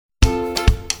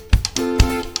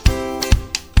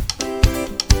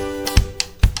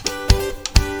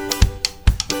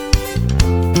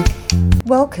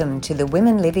Welcome to the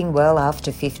Women Living Well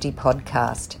After 50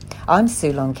 podcast. I'm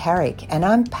Sue Long Carrick and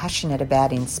I'm passionate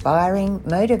about inspiring,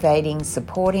 motivating,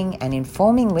 supporting and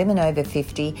informing women over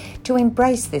 50 to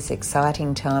embrace this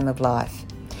exciting time of life.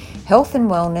 Health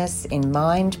and wellness in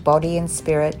mind, body and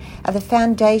spirit are the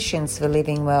foundations for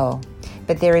living well,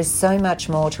 but there is so much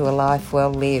more to a life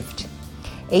well lived.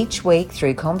 Each week,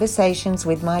 through conversations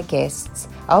with my guests,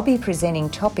 I'll be presenting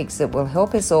topics that will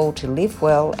help us all to live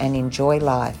well and enjoy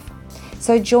life.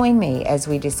 So join me as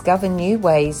we discover new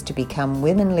ways to become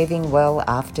women living well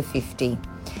after 50.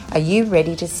 Are you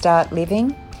ready to start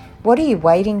living? What are you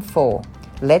waiting for?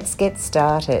 Let's get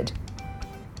started.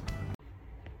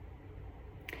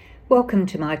 Welcome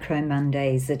to Micro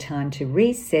Mondays, a time to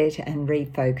reset and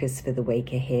refocus for the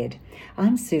week ahead.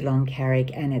 I'm Sue Long Carrick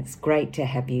and it's great to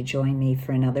have you join me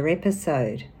for another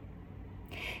episode.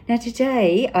 Now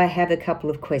today I have a couple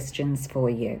of questions for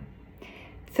you.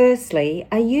 Firstly,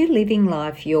 are you living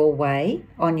life your way,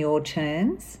 on your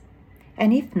terms?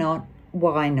 And if not,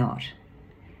 why not?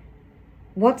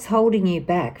 What's holding you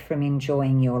back from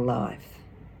enjoying your life?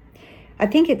 I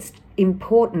think it's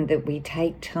important that we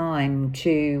take time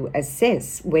to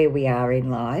assess where we are in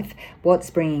life, what's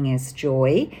bringing us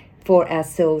joy for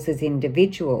ourselves as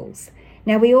individuals.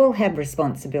 Now, we all have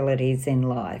responsibilities in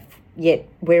life, yet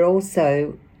we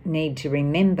also need to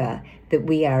remember that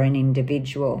we are an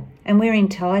individual and we're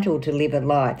entitled to live a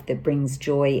life that brings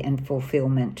joy and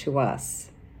fulfillment to us.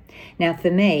 Now,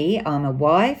 for me, I'm a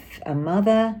wife, a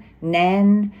mother,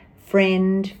 nan,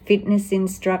 friend, fitness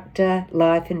instructor,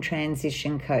 life and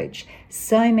transition coach.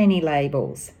 So many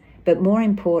labels, but more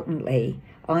importantly,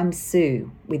 I'm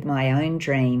Sue with my own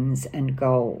dreams and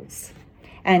goals.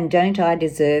 And don't I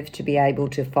deserve to be able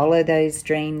to follow those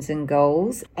dreams and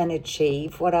goals and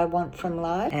achieve what I want from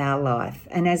life? Our life.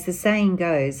 And as the saying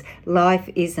goes, life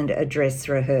isn't a dress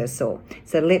rehearsal.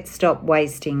 So let's stop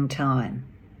wasting time.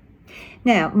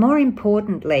 Now, more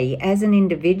importantly, as an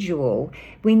individual,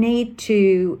 we need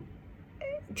to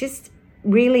just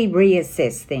really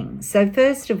reassess things. So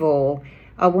first of all,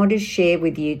 I want to share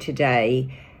with you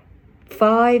today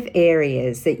 5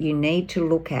 areas that you need to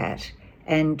look at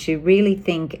and to really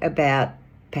think about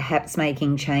perhaps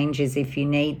making changes if you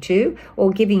need to,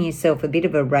 or giving yourself a bit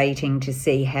of a rating to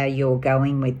see how you're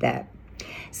going with that.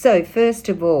 So first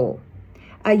of all,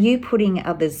 are you putting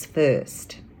others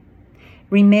first?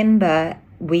 Remember,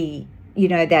 when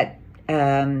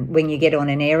you get on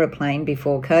an aeroplane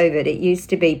before COVID, it used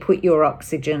to be put your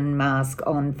oxygen mask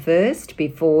on first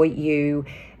before you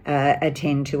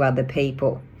attend to other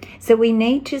people. So we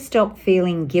need to stop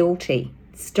feeling guilty.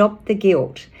 Stop the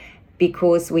guilt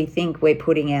because we think we're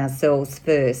putting ourselves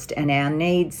first and our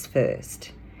needs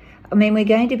first. I mean, we're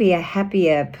going to be a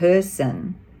happier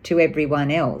person to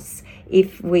everyone else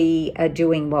if we are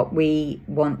doing what we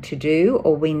want to do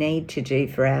or we need to do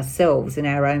for ourselves and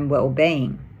our own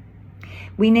well-being.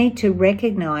 We need to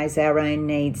recognise our own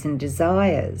needs and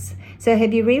desires. So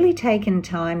have you really taken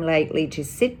time lately to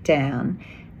sit down,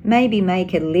 maybe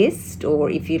make a list, or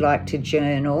if you like to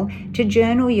journal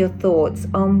your thoughts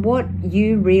on what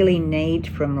you really need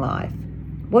from life?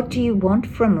 What do you want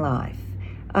from life?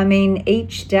 I mean,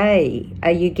 each day, are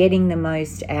you getting the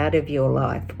most out of your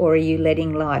life, or are you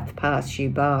letting life pass you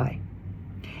by?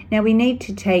 Now, we need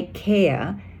to take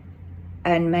care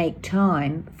and make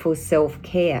time for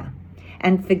self-care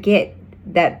and forget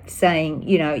that saying,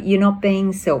 you're not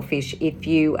being selfish if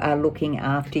you are looking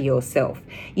after yourself.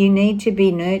 You need to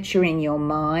be nurturing your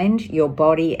mind, your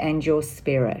body and your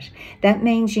spirit. That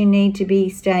means you need to be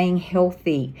staying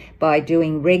healthy by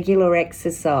doing regular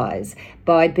exercise,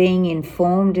 by being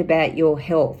informed about your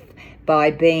health, by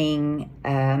being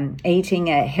eating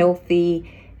a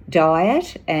healthy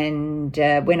diet. And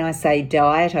when I say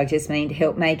diet, I just mean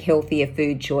make healthier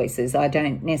food choices. I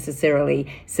don't necessarily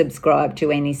subscribe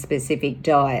to any specific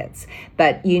diets,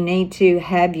 but you need to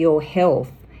have your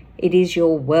health. It is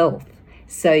your wealth.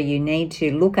 So you need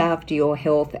to look after your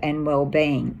health and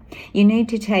well-being. You need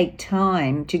to take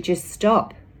time to just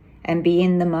stop and be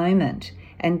in the moment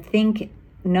and think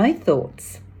no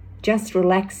thoughts. Just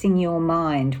relaxing your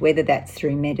mind, whether that's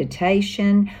through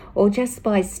meditation or just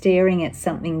by staring at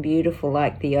something beautiful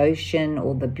like the ocean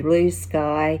or the blue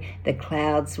sky, the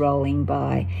clouds rolling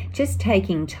by. Just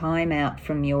taking time out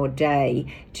from your day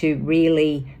to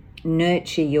really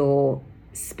nurture your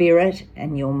spirit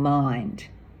and your mind.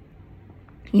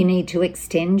 You need to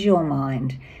extend your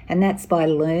mind, and that's by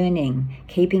learning,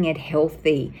 keeping it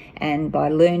healthy, and by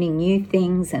learning new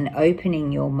things and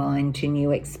opening your mind to new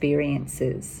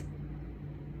experiences.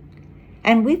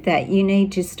 And with that, you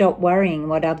need to stop worrying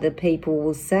what other people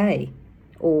will say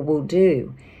or will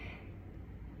do.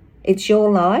 It's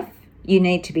your life. You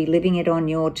need to be living it on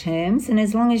your terms, and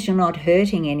as long as you're not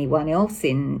hurting anyone else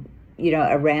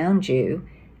around you,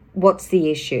 what's the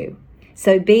issue?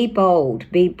 So be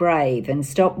bold, be brave, and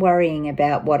stop worrying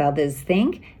about what others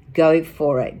think. Go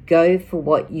for it. Go for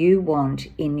what you want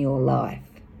in your life.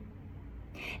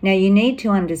 Now, you need to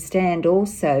understand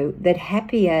also that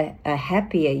a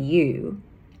happier you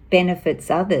benefits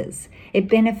others. It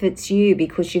benefits you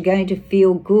because you're going to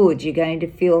feel good. You're going to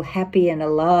feel happy and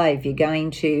alive. You're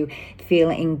going to feel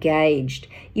engaged.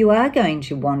 You are going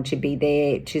to want to be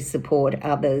there to support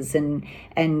others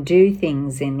and do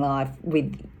things in life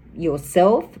with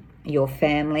yourself, your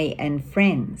family, and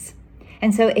friends.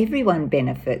 And so everyone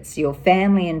benefits. Your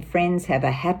family and friends have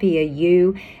a happier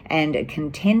you and a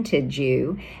contented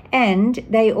you, and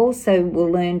they also will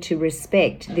learn to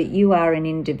respect that you are an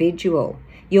individual.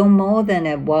 You're more than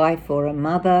a wife or a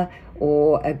mother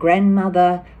or a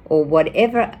grandmother or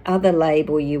whatever other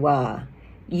label you are.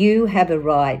 You have a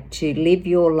right to live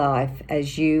your life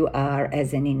as you are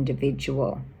as an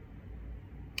individual.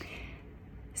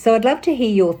 So I'd love to hear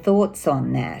your thoughts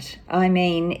on that. I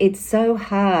mean, it's so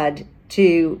hard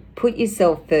to put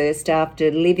yourself first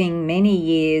after living many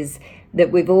years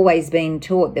that we've always been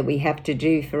taught that we have to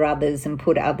do for others and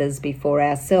put others before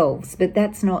ourselves, but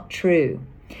that's not true.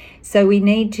 So we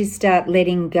need to start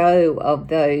letting go of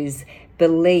those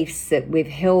beliefs that we've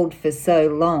held for so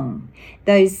long,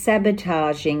 those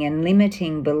sabotaging and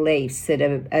limiting beliefs that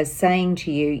are saying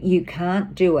to you, you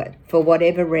can't do it for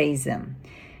whatever reason.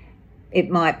 It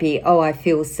might be, oh, I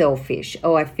feel selfish,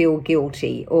 oh, I feel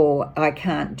guilty, or I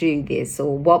can't do this,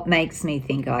 or what makes me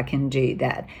think I can do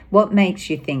that? What makes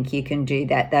you think you can do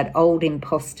that? That old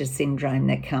imposter syndrome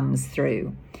that comes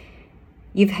through.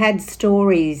 You've had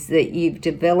stories that you've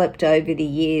developed over the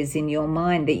years in your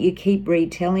mind that you keep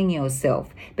retelling yourself,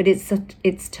 but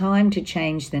it's time to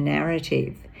change the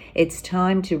narrative. It's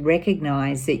time to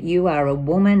recognize that you are a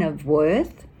woman of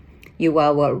worth. You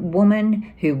are a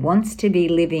woman who wants to be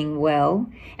living well,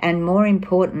 and more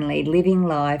importantly, living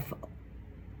life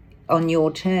on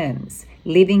your terms,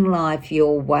 living life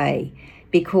your way,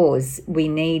 because we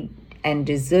need and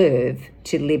deserve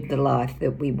to live the life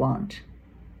that we want.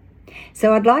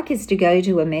 So I'd like us to go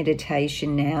to a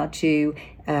meditation now to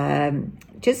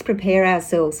just prepare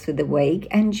ourselves for the week.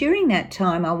 And during that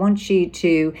time, I want you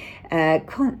to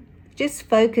just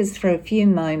focus for a few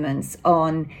moments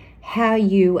on how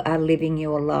you are living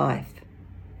your life.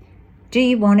 Do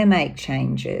you want to make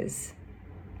changes?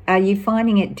 Are you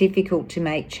finding it difficult to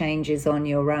make changes on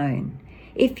your own?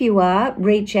 If you are,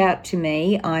 reach out to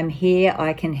me. I'm here.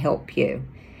 I can help you.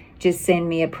 Just send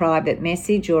me a private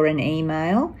message or an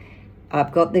email.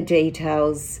 I've got the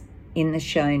details in the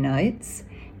show notes,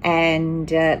 and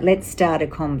let's start a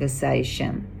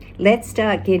conversation. Let's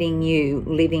start getting you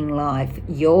living life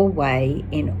your way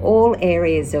in all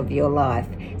areas of your life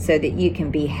so that you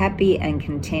can be happy and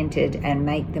contented and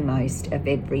make the most of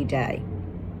every day.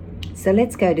 So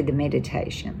let's go to the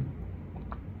meditation.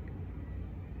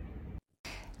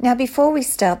 Now, before we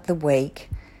start the week,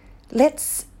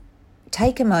 let's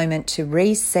take a moment to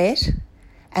reset,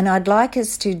 and I'd like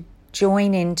us to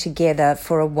join in together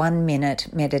for a 1-minute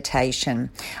meditation.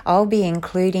 I'll be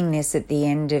including this at the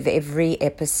end of every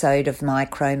episode of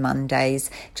Micro Mondays,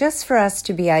 just for us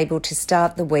to be able to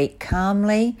start the week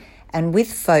calmly and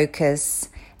with focus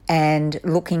and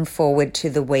looking forward to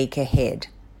the week ahead.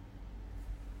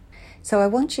 So I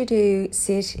want you to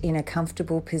sit in a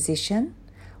comfortable position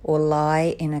or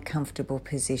lie in a comfortable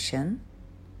position.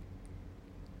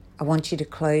 I want you to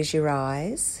close your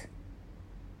eyes.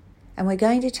 And we're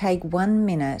going to take 1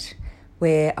 minute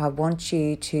where I want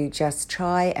you to just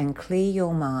try and clear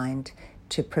your mind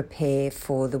to prepare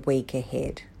for the week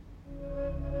ahead.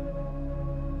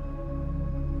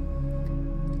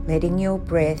 Letting your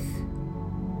breath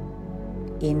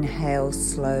inhale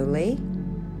slowly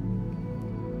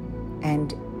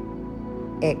and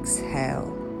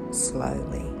exhale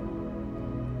slowly.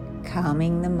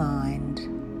 Calming the mind,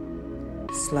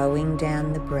 slowing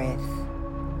down the breath,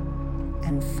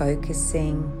 and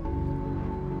focusing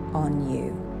on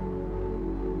you.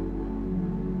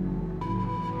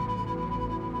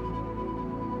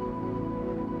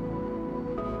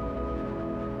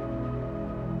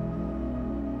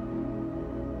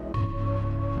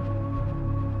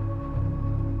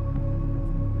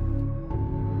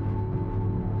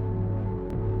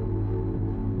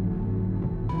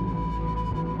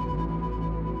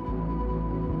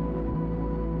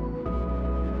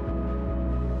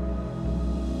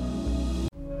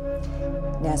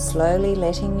 Now slowly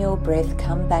letting your breath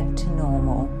come back to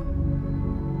normal.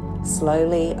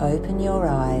 Slowly open your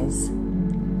eyes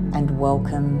and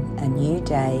welcome a new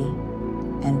day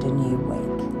and a new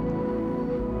week.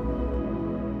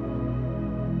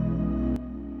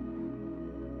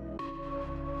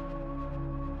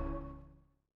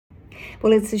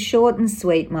 Well, it's a short and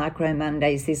sweet Micro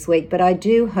Mondays this week, but I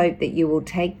do hope that you will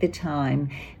take the time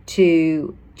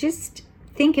to just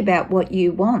think about what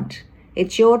you want.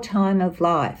 It's your time of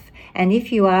life. And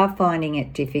if you are finding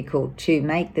it difficult to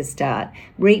make the start,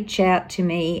 reach out to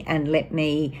me and let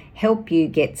me help you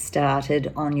get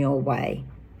started on your way.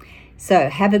 So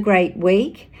have a great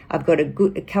week. I've got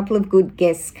a couple of good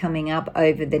guests coming up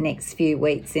over the next few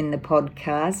weeks in the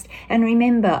podcast. And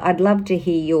remember, I'd love to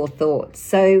hear your thoughts.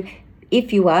 So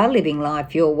if you are living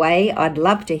life your way, I'd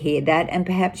love to hear that, and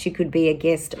perhaps you could be a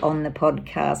guest on the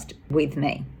podcast with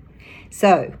me.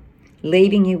 So,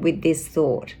 leaving you with this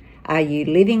thought: are you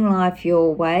living life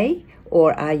your way,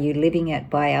 or are you living it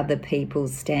by other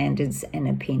people's standards and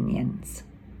opinions?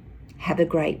 Have a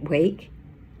great week,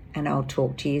 and I'll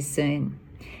talk to you soon.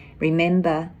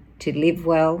 Remember to live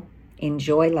well,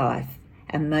 enjoy life,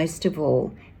 and most of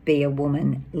all, be a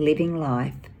woman living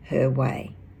life her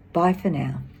way. Bye for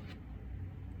now.